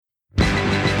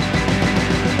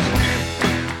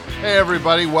Hey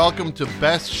everybody, welcome to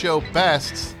Best Show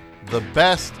Bests, the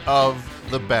best of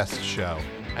the best show.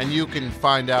 And you can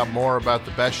find out more about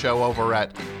the best show over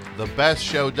at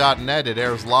thebestshow.net. It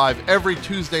airs live every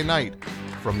Tuesday night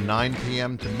from 9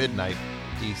 p.m. to midnight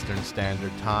Eastern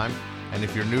Standard Time. And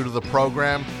if you're new to the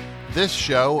program, this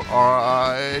show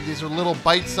these are little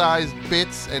bite-sized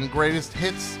bits and greatest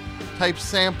hits type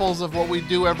samples of what we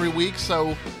do every week.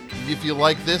 So if you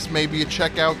like this, maybe you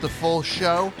check out the full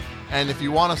show. And if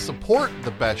you want to support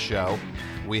the best show,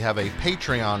 we have a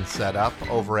Patreon set up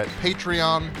over at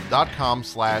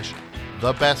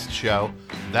patreon.com/thebestshow.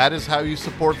 That is how you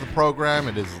support the program.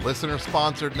 It is listener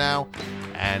sponsored now,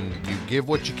 and you give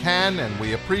what you can, and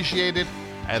we appreciate it.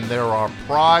 And there are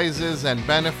prizes and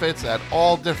benefits at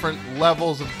all different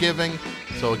levels of giving.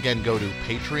 So again, go to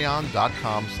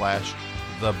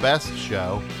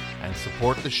patreon.com/thebestshow and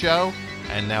support the show.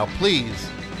 And now please,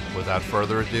 without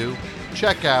further ado,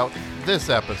 check out this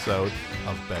episode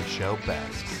of Best Show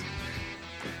Bests.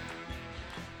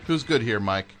 Who's good here,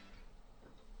 Mike?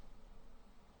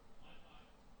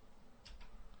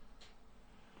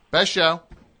 Best Show.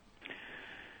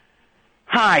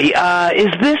 Hi,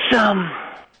 is this,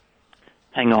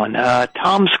 hang on,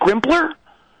 Tom Scrimpler?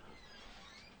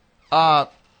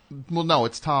 Well, no,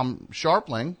 it's Tom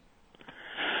Sharpling.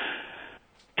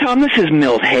 Tom, this is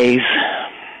Milt Hayes.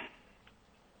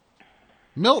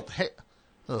 Milt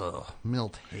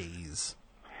Hayes.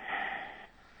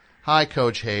 Hi,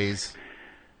 Coach Hayes.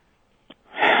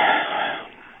 How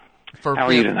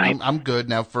are you tonight? I'm good.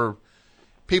 Now, for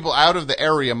people out of the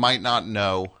area might not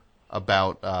know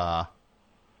about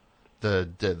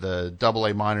the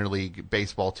Double-A minor league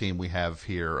baseball team we have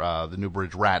here, the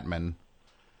Newbridge Ratmen,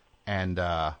 and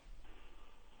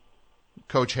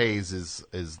Coach Hayes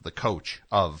is the coach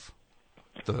of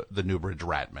the Newbridge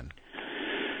Ratmen.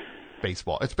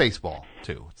 Baseball. It's baseball,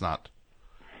 too. It's not.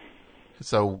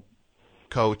 So,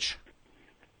 Coach.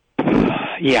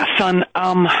 Yeah, son,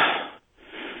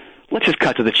 let's just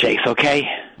cut to the chase, okay?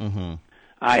 Mm-hmm.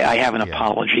 I have an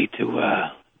apology to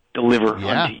deliver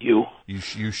unto you.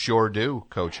 You sure do,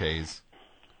 Coach Hayes.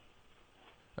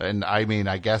 And, I mean,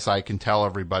 I guess I can tell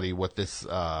everybody what this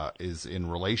is in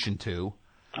relation to.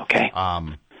 Okay.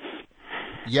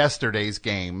 Yesterday's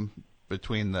game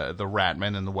between the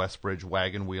Ratmen and the Westbridge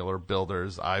Wagon Wheeler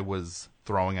Builders, I was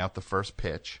throwing out the first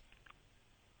pitch.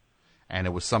 And it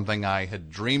was something I had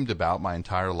dreamed about my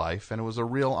entire life, and it was a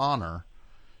real honor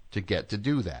to get to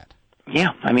do that.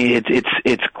 Yeah, I mean,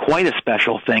 it's quite a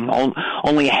special thing.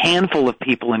 Only a handful of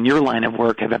people in your line of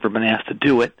work have ever been asked to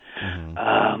do it.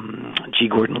 Mm-hmm. G.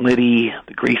 Gordon Liddy,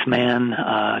 the Grease Man,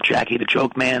 Jackie the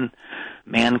Joke Man,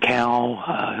 Man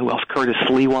Cow, who else? Curtis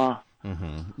Sliwa.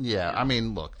 Mm-hmm. Yeah, I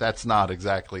mean, look, that's not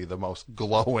exactly the most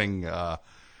glowing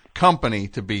company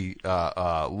to be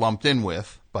lumped in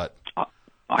with, but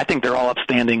I think they're all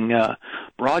upstanding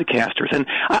broadcasters. And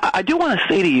I do want to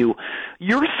say to you,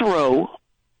 your throw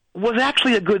was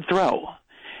actually a good throw.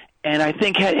 And I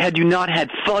think had you not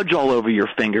had fudge all over your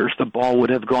fingers, the ball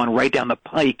would have gone right down the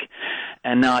pike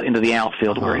and not into the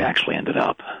outfield where it actually ended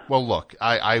up. Well, look,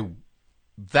 I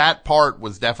that part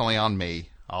was definitely on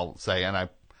me, I'll say, and I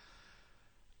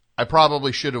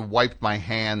probably should have wiped my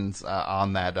hands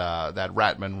on that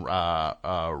Ratman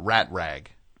rat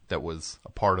rag that was a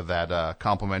part of that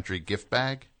complimentary gift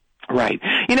bag. Right.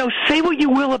 You know, say what you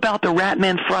will about the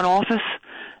Ratman front office,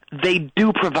 they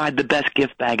do provide the best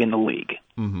gift bag in the league.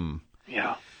 Mm-hmm.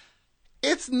 Yeah.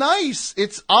 It's nice.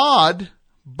 It's odd,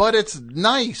 but it's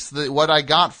nice that what I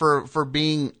got for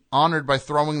being honored by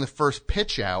throwing the first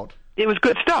pitch out. It was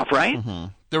good stuff, right? Mm-hmm.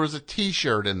 There was a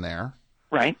T-shirt in there.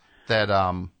 Right. That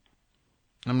I'm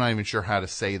not even sure how to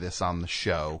say this on the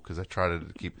show because I try to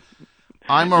keep.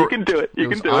 You can do it.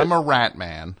 I'm a rat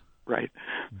man. Right.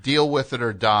 Deal with it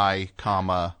or die,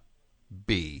 comma,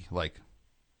 B. Like,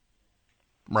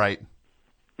 right?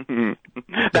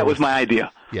 That was my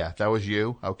idea. Yeah, that was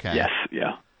you? Okay. Yes,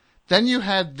 yeah. Then you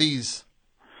had these,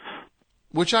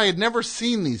 which I had never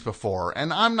seen these before,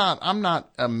 and I'm not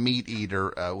a meat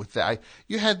eater with that.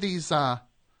 You had these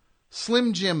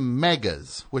Slim Jim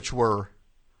Megas, which were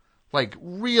like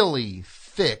really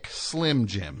thick Slim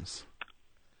Jims.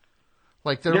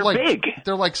 Like they're like big.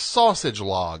 They're like sausage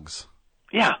logs.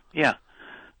 Yeah, yeah.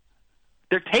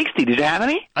 They're tasty. Did you have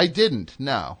any? I didn't.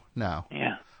 No.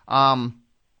 Yeah.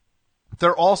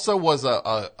 There also was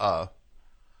a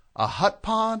Hut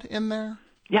Pod in there.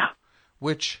 Yeah.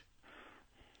 Which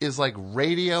is like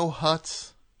Radio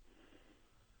Hut's.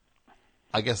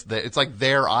 I guess it's like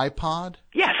their iPod.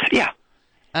 Yes. Yeah.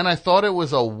 And I thought it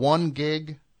was a 1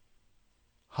 gig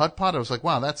Hut Pod. I was like,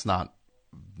 wow, that's not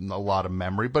a lot of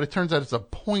memory, but it turns out it's a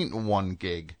 0.1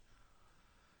 gig.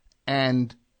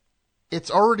 and it's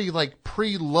already like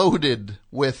preloaded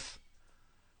with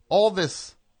all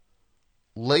this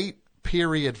late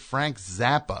period Frank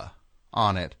Zappa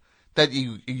on it that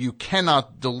you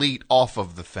cannot delete off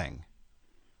of the thing.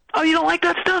 Oh, you don't like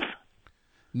that stuff?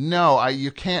 No,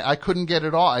 you can't. I couldn't get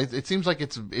it all. It seems like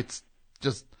it's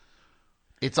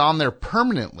on there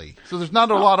permanently. So there's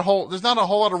not a whole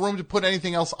lot of room to put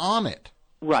anything else on it.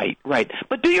 Right.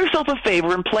 But do yourself a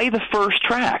favor and play the first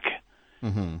track.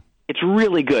 Mm-hmm. It's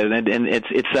really good, and it's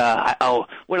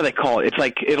what do they call it? It's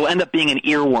like it'll end up being an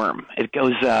earworm. It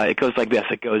goes like this.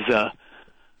 It goes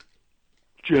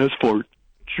jazz fart,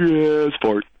 jazz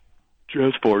fart,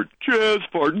 jazz fart, jazz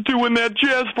fart, doing that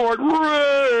jazz fart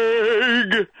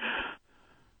rig.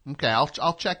 Okay,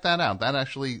 I'll check that out. That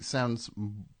actually sounds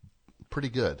pretty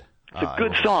good. It's a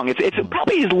good song. It's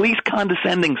probably his least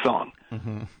condescending song.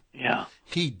 Mm-hmm. Yeah.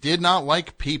 He did not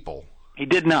like people. He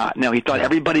did not. No, he thought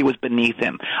everybody was beneath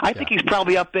him. I think he's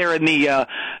probably up there in the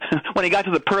when he got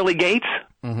to the pearly gates.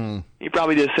 Mm-hmm. He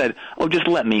probably just said, "Oh, just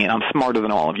let me in. I'm smarter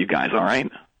than all of you guys. All right."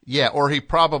 Yeah, or he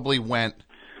probably went,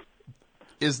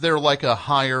 is there like a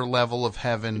higher level of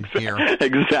heaven here?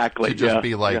 Exactly. To just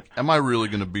be like, am I really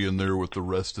going to be in there with the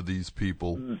rest of these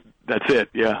people? That's it.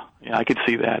 Yeah, I could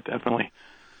see that, definitely.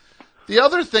 The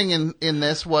other thing in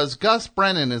this was Gus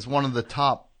Brennan is one of the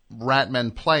top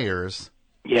Ratmen players.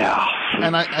 Yeah.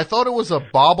 And I thought it was a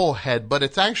bobblehead, but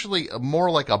it's actually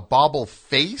more like a bobble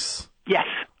face. Yes.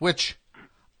 Which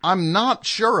I'm not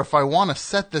sure if I want to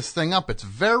set this thing up. It's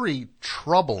very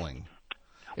troubling.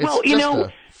 It's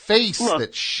a face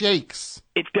that shakes.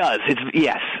 It does.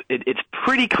 It's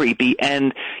pretty creepy.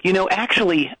 And,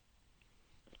 actually,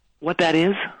 what that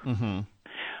is,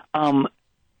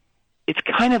 it's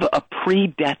kind of a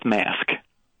pre-death mask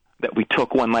that we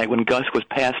took one night when Gus was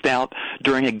passed out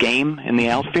during a game in the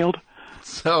outfield.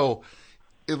 So,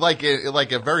 like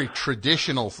a very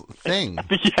traditional thing,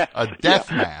 a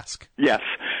death mask. Yes,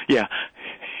 yeah.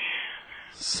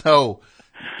 So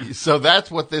that's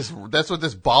what this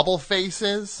bobble face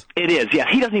is. It is. Yeah,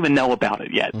 he doesn't even know about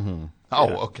it yet. Mm-hmm. Oh,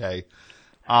 yeah. Okay.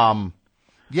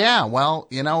 Yeah. Well,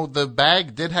 the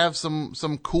bag did have some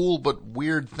cool but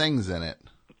weird things in it.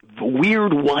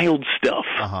 Weird, wild stuff.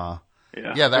 Uh huh.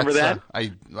 Yeah. That's remember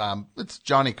that? It's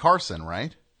Johnny Carson,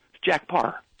 right? Jack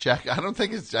Parr. I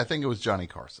think it was Johnny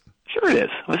Carson. Sure it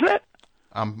is, wasn't it?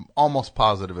 I'm almost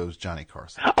positive it was Johnny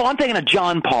Carson. Oh, I'm thinking of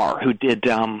John Parr, who did,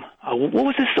 what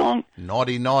was his song?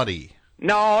 Naughty Naughty.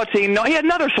 Naughty Naughty. He had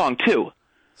another song, too.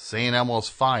 St. Elmo's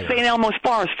Fire. St. Elmo's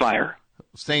Forest Fire.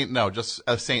 St.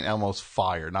 Elmo's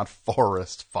Fire, not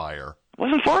Forest Fire.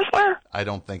 Wasn't Forest Fire? I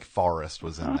don't think Forest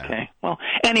was in there. Okay. Well,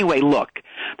 anyway, look,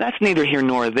 that's neither here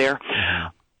nor there. Mm-hmm.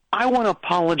 I want to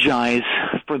apologize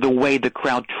for the way the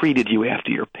crowd treated you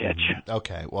after your pitch.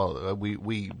 Okay, well,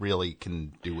 we really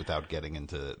can do without getting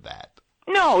into that.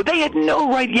 No, they had no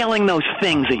right yelling those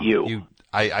things at you.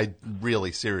 I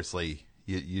really, seriously,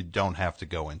 you don't have to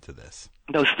go into this.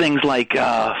 Those things like,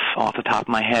 off the top of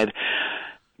my head,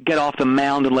 get off the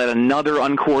mound and let another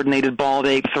uncoordinated bald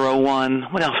ape throw one.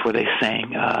 What else were they saying?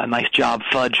 Nice job,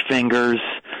 fudge fingers.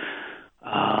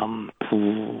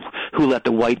 Who let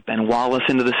the white Ben Wallace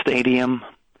into the stadium?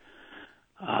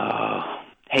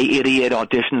 Hey, idiot,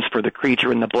 auditions for the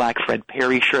creature in the black Fred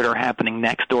Perry shirt are happening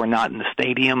next door, not in the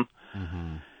stadium.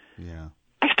 Mm-hmm. Yeah.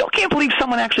 I still can't believe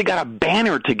someone actually got a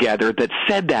banner together that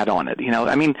said that on it.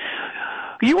 I mean,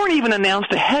 you weren't even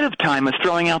announced ahead of time as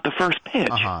throwing out the first pitch.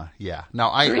 Uh-huh, yeah. No,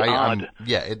 odd.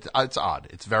 It's odd.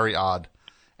 It's very odd,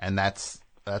 and that's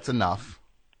enough.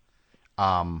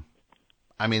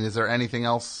 I mean, is there anything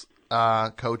else,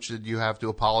 Coach, that you have to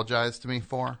apologize to me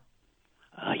for?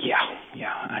 Yeah.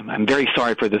 I'm very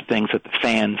sorry for the things that the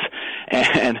fans,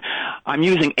 and I'm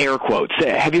using air quotes.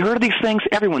 Have you heard of these things?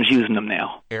 Everyone's using them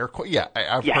now. Air quotes? Yeah,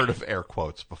 I've heard of air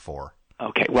quotes before.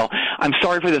 Okay, well, I'm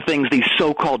sorry for the things these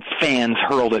so-called fans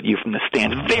hurled at you from the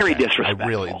stands. Very disrespectful.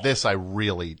 I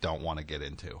really don't want to get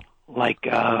into. Like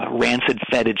rancid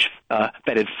fetid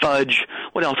fudge.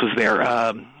 What else was there?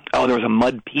 There was a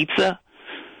mud pizza.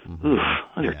 Mm-hmm. Oof,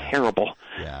 those are terrible.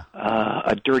 Yeah.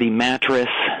 A dirty mattress.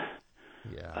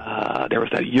 Yeah. There was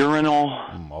that urinal.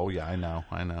 Oh, yeah, I know.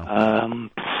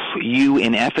 You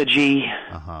in effigy.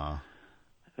 Uh-huh.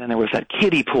 Then there was that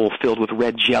kiddie pool filled with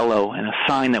red Jell-O and a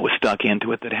sign that was stuck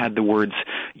into it that had the words,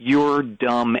 "Your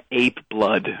dumb ape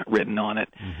blood" written on it.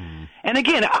 Mm-hmm. And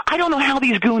again, I don't know how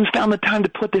these goons found the time to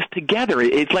put this together.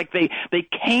 It's like they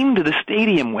came to the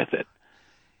stadium with it.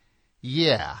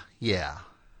 Yeah.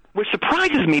 Which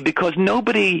surprises me because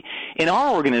nobody in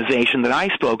our organization that I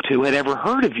spoke to had ever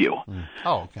heard of you.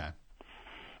 Oh, okay.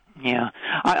 Yeah,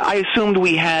 I assumed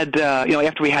we had,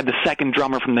 after we had the second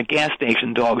drummer from the gas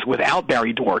station Dogs without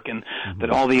Barry Dworkin, that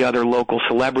all the other local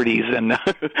celebrities, and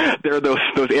there are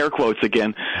those air quotes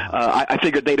again. I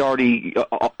figured they'd already,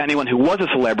 anyone who was a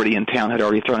celebrity in town had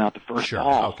already thrown out the first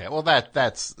ball. Okay. Well,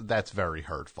 that's very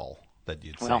hurtful that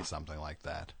you'd say something like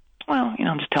that. Well,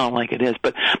 I'm just telling it like it is,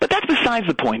 but that's besides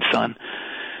the point, son.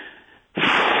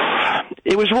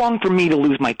 It was wrong for me to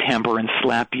lose my temper and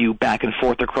slap you back and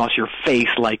forth across your face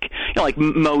like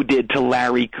Mo did to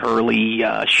Larry, Curly,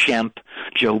 Shemp,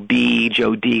 Joe B,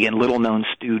 Joe D, and little-known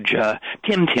stooge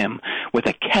Tim Tim with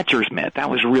a catcher's mitt. That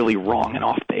was really wrong and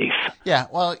off base. Yeah,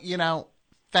 well,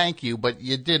 thank you, but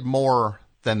you did more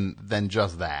than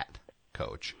just that,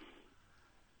 Coach.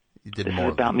 You did more. This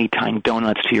is about me tying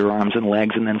donuts to your arms and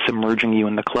legs and then submerging you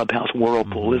in the clubhouse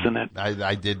whirlpool, isn't it?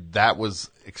 I did. That was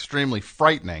extremely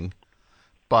frightening,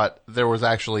 but there was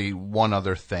actually one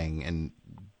other thing, and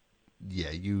yeah,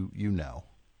 you know.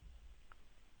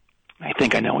 I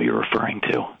think I know what you're referring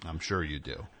to. I'm sure you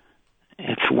do.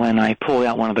 It's when I pulled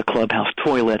out one of the clubhouse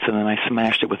toilets and then I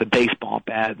smashed it with a baseball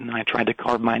bat and I tried to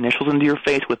carve my initials into your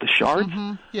face with the shards.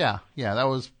 Mm-hmm. Yeah, that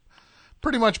was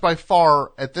pretty much by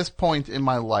far, at this point in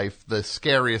my life, the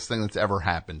scariest thing that's ever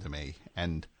happened to me.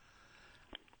 And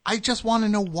I just want to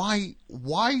know why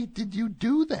did you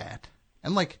do that?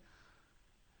 And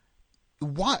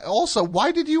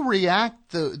why did you react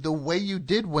the way you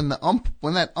did when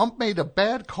that ump made a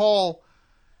bad call?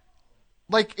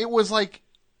 Like, it was like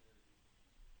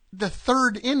the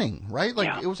third inning, right?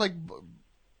 It was like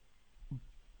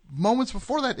moments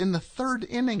before that in the third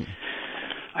inning.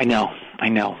 I know.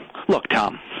 Look,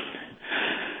 Tom,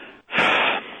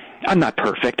 I'm not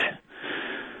perfect.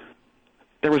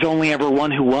 There was only ever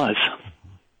one who was.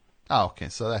 Oh, okay.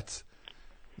 So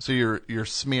you're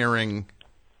smearing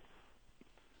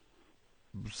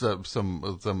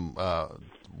some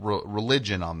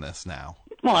religion on this now.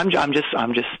 Well, I'm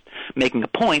just making a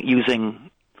point using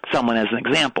someone as an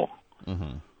example.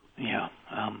 Mm-hmm. Yeah.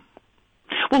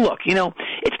 Well, look,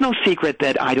 it's no secret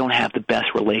that I don't have the best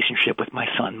relationship with my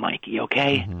son, Mikey,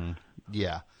 okay? Mm-hmm.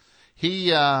 Yeah.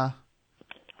 He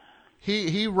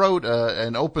wrote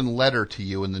an open letter to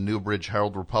you in the Newbridge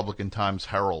Herald Republican Times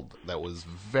Herald that was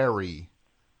very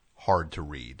hard to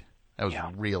read. That was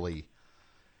really...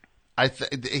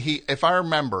 if I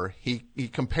remember, he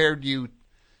compared you...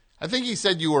 I think he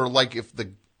said you were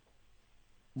that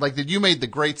you made the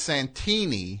great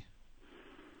Santini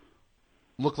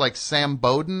look like Sam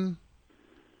Bowden,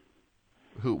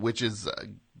 which is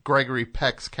Gregory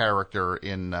Peck's character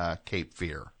in Cape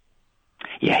Fear.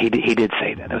 Yeah, he did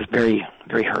say that. That was very,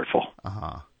 very hurtful.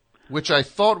 Uh-huh. Which I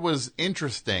thought was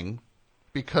interesting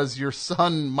because your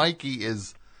son, Mikey,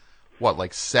 is,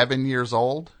 7 years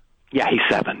old? Yeah, he's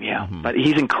 7, yeah. Mm-hmm. But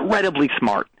he's incredibly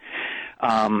smart.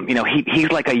 He's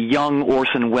like a young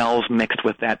Orson Welles mixed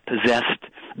with that possessed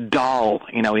doll,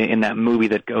 in that movie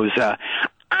that goes,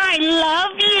 I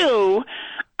love you.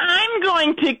 I'm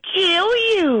going to kill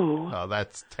you. Oh,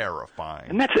 that's terrifying.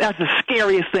 And that's the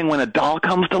scariest thing when a doll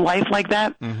comes to life like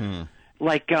that. Mm-hmm.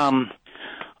 What's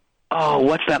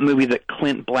that movie that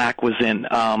Clint Black was in?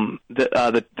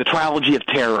 The Trilogy of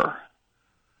Terror.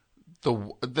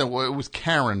 It was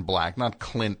Karen Black, not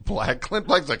Clint Black. Clint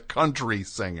Black's a country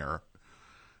singer,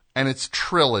 and it's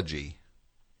Trilogy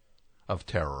of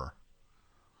Terror.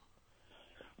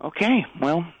 Okay,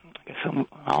 well, I guess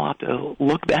I'll have to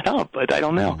look that up, but I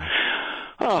don't know.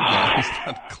 Oh. Yeah, it's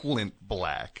not Clint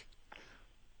Black.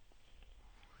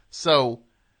 So,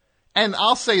 and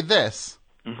I'll say this.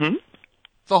 Mm-hmm.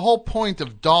 The whole point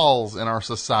of dolls in our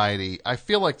society, I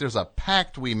feel like there's a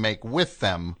pact we make with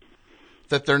them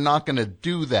that they're not going to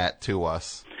do that to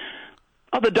us.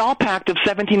 Oh, the Doll Pact of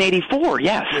 1784,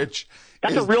 yes.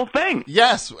 That's a real thing.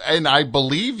 Yes, and I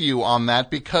believe you on that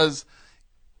because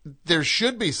there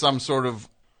should be some sort of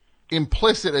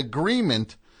implicit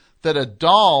agreement that a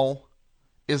doll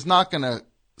is not going to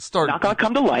start... Not going to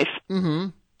come to life. Mm-hmm.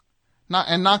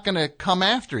 Not going to come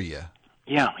after you.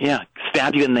 Yeah.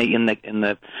 Stab you in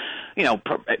the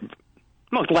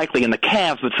most likely in the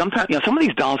calves, but sometimes, some of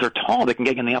these dolls are tall. They can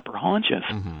get you in the upper haunches.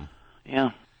 Mm-hmm.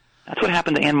 Yeah. That's what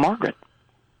happened to Anne Margaret.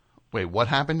 Wait, what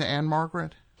happened to Anne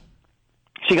Margaret?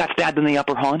 She got stabbed in the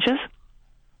upper haunches?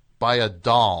 By a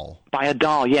doll. By a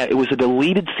doll, yeah. It was a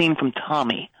deleted scene from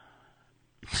Tommy.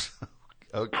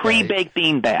 Okay. Pre-baked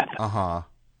bean bag. Uh-huh.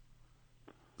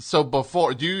 So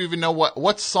do you even know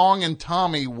what song in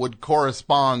Tommy would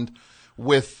correspond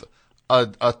with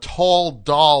a tall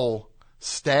doll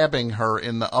stabbing her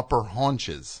in the upper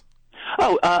haunches?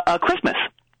 Oh, Christmas.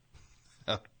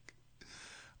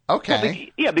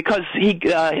 Okay. Yeah, because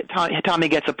Tommy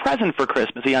gets a present for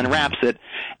Christmas. He unwraps it,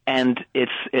 and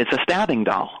it's a stabbing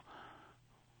doll.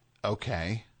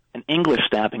 Okay. An English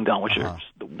stabbing doll, which is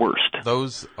the worst.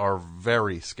 Those are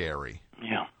very scary.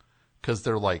 Yeah. Because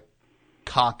they're like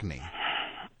Cockney.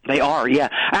 They are, yeah.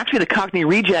 Actually, the Cockney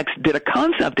Rejects did a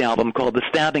concept album called The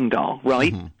Stabbing Doll,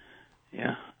 right? Mm-hmm.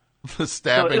 Yeah. The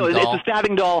stabbing doll? It's a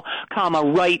stabbing doll,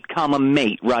 right,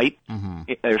 mate, right? Mm-hmm.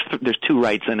 There's two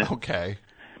rights in it. Okay.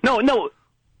 No,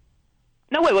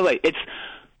 wait. It's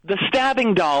the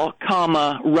stabbing doll,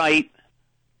 right,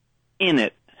 in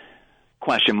it,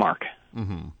 question mark.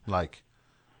 Mm-hmm. Like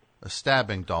a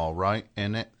stabbing doll, right,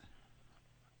 in it?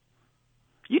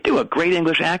 You do a great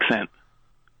English accent.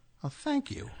 Oh,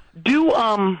 thank you.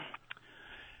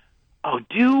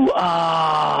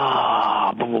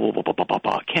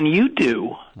 Can you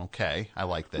do? Okay, I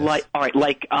like this.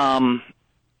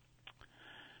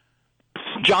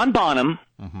 John Bonham.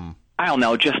 Mm-hmm. I don't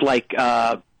know, just like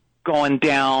going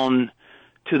down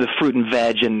to the fruit and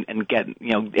veg and getting,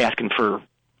 asking for,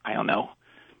 I don't know,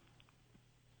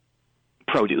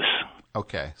 produce.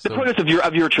 Okay, the produce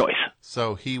of your choice.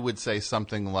 So he would say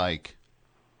something like,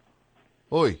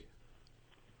 "Oi,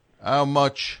 how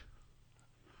much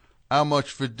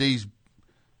for these?"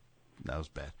 That was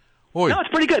bad. Oi. No, it's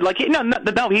pretty good. Like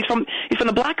no, he's from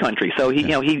the black country, so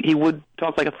he would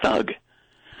talk like a thug.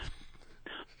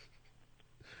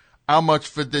 How much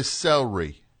for this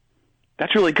celery?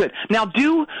 That's really good. Now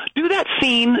do that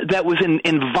scene that was in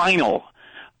Vinyl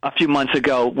a few months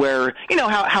ago, where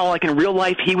how like in real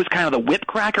life he was kind of the whip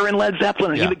cracker in Led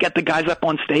Zeppelin, and he would get the guys up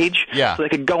on stage, so they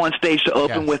could go on stage to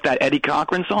open with that Eddie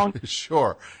Cochran song.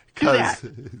 Sure, because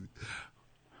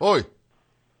oi,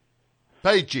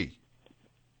 Pagey,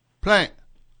 Plant,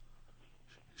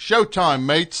 showtime,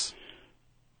 mates.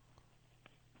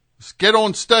 Let's get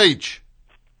on stage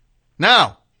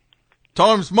now.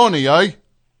 Time's money, eh?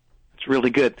 It's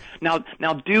really good. Now,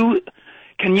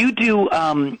 can you do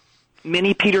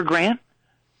Mini Peter Grant?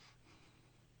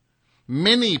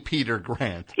 Mini Peter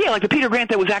Grant? Yeah, like the Peter Grant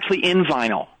that was actually in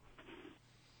Vinyl.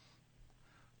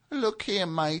 Look here,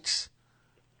 mates.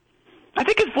 I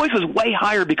think his voice was way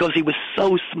higher because he was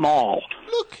so small.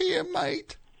 Look here,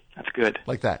 mate. That's good.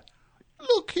 Like that.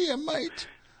 Look here, mate.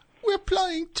 We're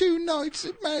playing 2 nights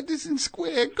at Madison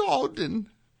Square Garden.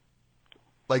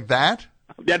 Like that?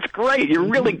 That's great. You're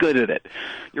really good at it.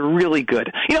 You're really good.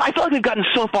 I feel like we've gotten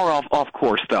so far off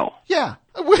course, though. Yeah.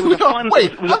 I'm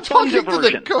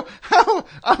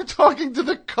talking to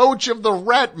the coach of the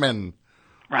Ratmen.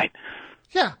 Right.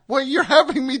 Yeah. Well, you're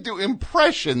having me do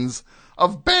impressions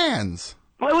of bands.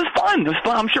 Well, it was fun.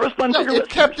 I'm sure it was fun for your listeners.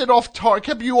 Kept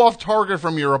you off target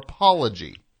from your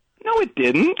apology. No, it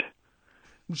didn't.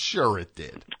 Sure it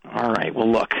did. All right.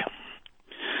 Well, look.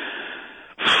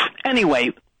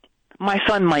 Anyway, my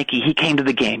son Mikey, he came to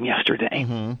the game yesterday,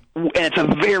 and it's a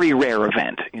very rare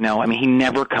event. He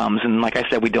never comes, and like I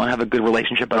said, we don't have a good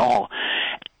relationship at all.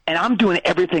 And I'm doing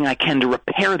everything I can to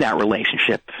repair that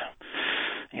relationship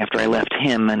after I left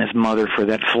him and his mother for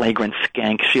that flagrant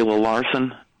skank, Sheila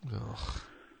Larson. Ugh.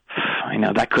 I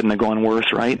know, that couldn't have gone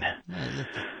worse, right?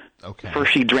 Okay.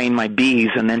 First she drained my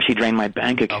bees, and then she drained my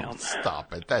bank account. Oh,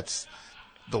 stop it. That's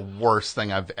the worst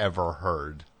thing I've ever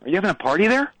heard. Are you having a party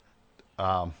there?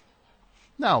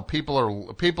 No, people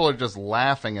are just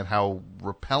laughing at how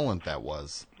repellent that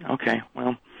was. Okay,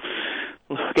 well,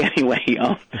 look, anyway,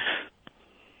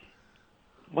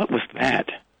 what was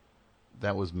that?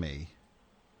 That was me.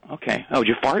 Okay. Oh, did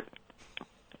you fart?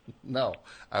 No,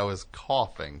 I was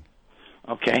coughing.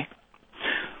 Okay.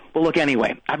 Well, look,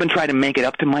 anyway, I've been trying to make it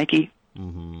up to Mikey,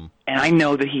 and I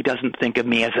know that he doesn't think of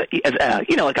me as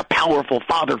like a powerful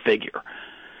father figure.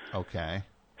 Okay.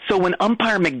 So when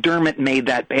umpire McDermott made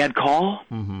that bad call,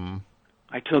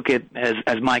 I took it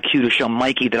as my cue to show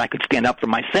Mikey that I could stand up for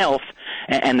myself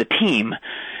and the team,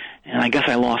 and I guess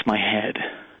I lost my head.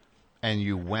 And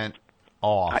you went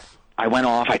off. I went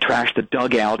off, I trashed the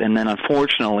dugout, and then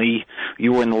unfortunately,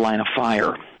 you were in the line of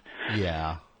fire.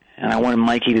 Yeah. And I wanted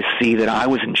Mikey to see that I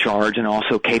was in charge and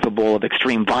also capable of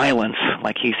extreme violence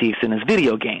like he sees in his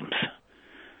video games.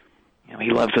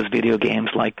 He loves those video games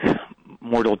like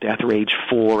Mortal Death Rage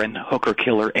 4 and Hooker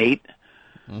Killer 8.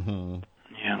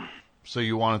 Yeah. So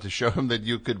you wanted to show him that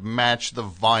you could match the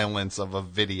violence of a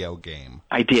video game.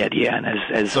 I did, yeah. And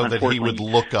as so that he would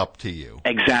look up to you.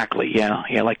 Exactly, yeah.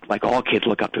 Yeah, like all kids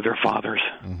look up to their fathers.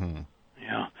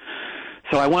 Yeah.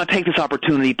 So I want to take this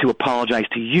opportunity to apologize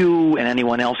to you and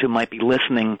anyone else who might be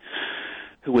listening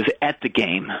who was at the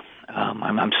game.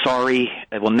 I'm sorry.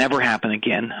 It will never happen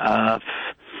again. I've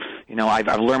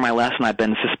learned my lesson. I've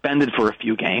been suspended for a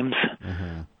few games.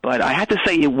 But I had to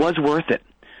say it was worth it.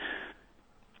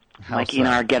 How Mikey so? and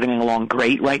I are getting along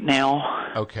great right now.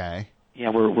 Okay. Yeah,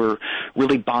 we're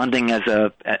really bonding as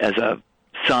a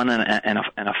son and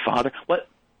a father.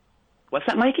 What's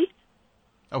that, Mikey?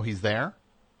 Oh, he's there?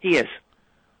 He is.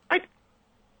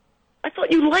 I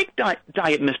thought you liked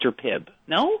Diet Mr. Pibb.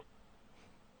 No?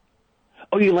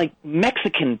 Oh, you like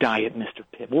Mexican Diet Mr.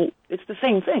 Pibb. Well, it's the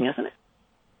same thing, isn't it?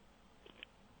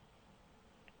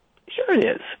 Sure it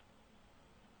is.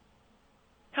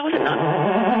 How is it not?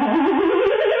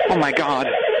 Oh, my God.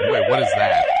 Wait, what is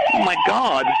that? Oh, my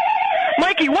God.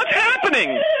 Mikey, what's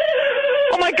happening?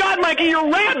 Oh, my God, Mikey, you're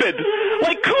rabid.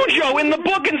 Like Cujo in the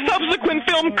book and subsequent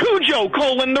film Cujo,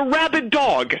 the rabid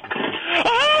dog.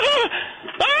 Ah!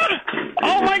 Ah!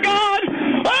 Oh, my God!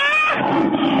 Ah!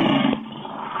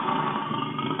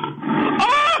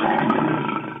 Ah!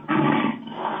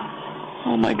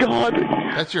 Oh, my God.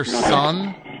 That's your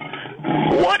son?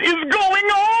 What is going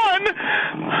on?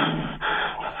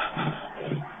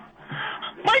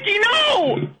 Mikey,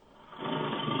 no!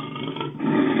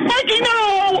 Mikey,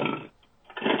 no!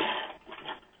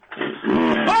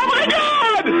 Oh, my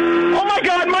God! Oh, my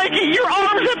God, Mikey, your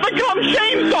arms have become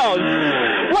chainsaws!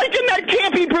 Like in that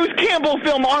campy Bruce Campbell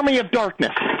film, Army of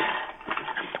Darkness.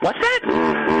 What's that?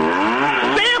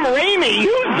 Sam Raimi,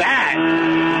 who's that?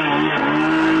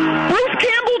 Bruce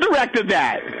Campbell directed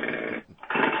that.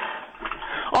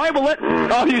 All right, well, wait.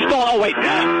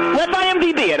 Let's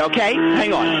IMDb it, okay?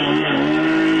 Hang on.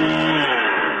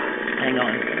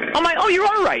 Oh, you're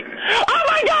all right. Oh,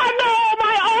 my God, no!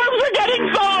 My arms are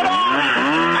getting sawed off!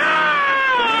 Ah!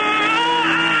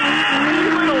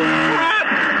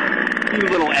 You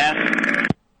little F.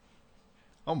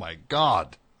 Oh, my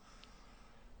God.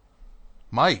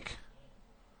 Mike,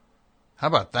 how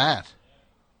about that?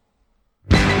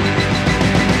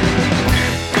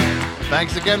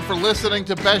 Thanks again for listening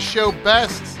to Best Show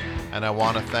Bests. And I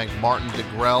want to thank Martin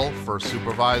DeGrell for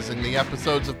supervising the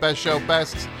episodes of Best Show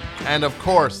Bests. And of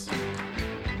course,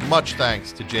 much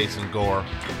thanks to Jason Gore,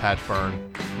 Pat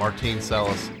Byrne, Martine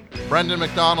Sellis, Brendan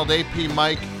McDonald, AP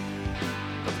Mike,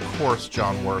 of course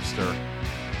John Worster,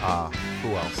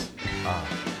 who else?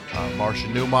 Marcia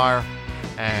Newmeyer,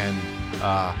 and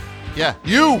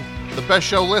you, the Best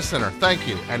Show listener. Thank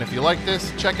you. And if you like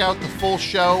this, check out the full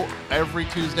show every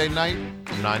Tuesday night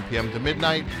from 9 p.m. to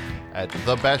midnight at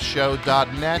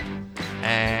thebestshow.net,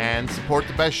 and support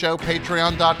The Best Show,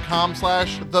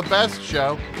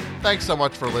 patreon.com/thebestshow. Thanks so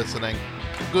much for listening.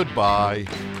 Goodbye.